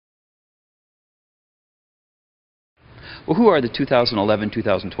Well, who are the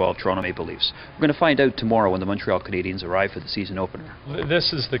 2011-2012 Toronto Maple Leafs? We're going to find out tomorrow when the Montreal Canadiens arrive for the season opener.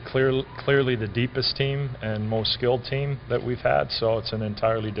 This is the clearly the deepest team and most skilled team that we've had, so it's an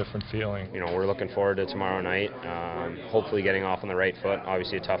entirely different feeling. You know, we're looking forward to tomorrow night, hopefully getting off on the right foot.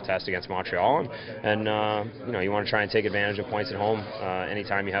 Obviously a tough test against Montreal, and you know, you want to try and take advantage of points at home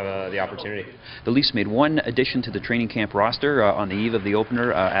anytime you have the opportunity. The Leafs made one addition to the training camp roster on the eve of the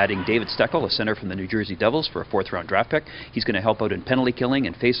opener, adding David Steckel, a center from the New Jersey Devils, for a fourth-round draft pick. He's going to help out in penalty killing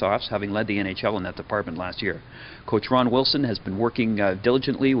and face-offs, having led the NHL in that department last year. Coach Ron Wilson has been working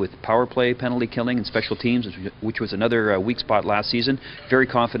diligently with power play, penalty killing, and special teams, which was another weak spot last season. Very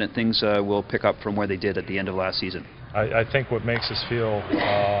confident things will pick up from where they did at the end of last season. I think what makes us feel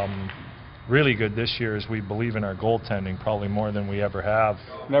really good this year is we believe in our goaltending probably more than we ever have.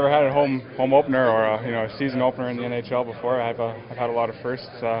 Never had a home opener or a season opener in the NHL before. I've had a lot of firsts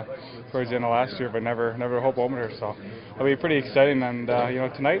towards the end of last year, but never a home opener. So it'll be pretty exciting. And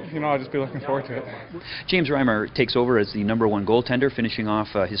tonight, I'll just be looking forward to it. James Reimer takes over as the #1 goaltender, finishing off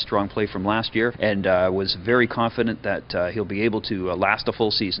his strong play from last year, and was very confident that he'll be able to last a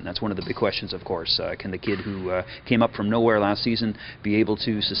full season. That's one of the big questions, of course. Can the kid who came up from nowhere last season be able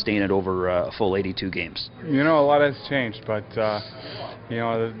to sustain it over a full 82 games? A lot has changed, but the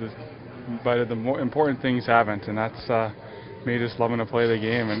more important things haven't, and that's me just loving to play the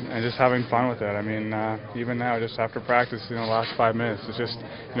game and just having fun with it. I mean, even now, just after practice, the last 5 minutes, it's just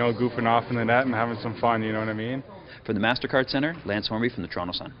goofing off in the net and having some fun. You know what I mean? From the MasterCard Center, Lance Hornby from the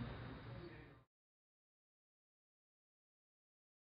Toronto Sun.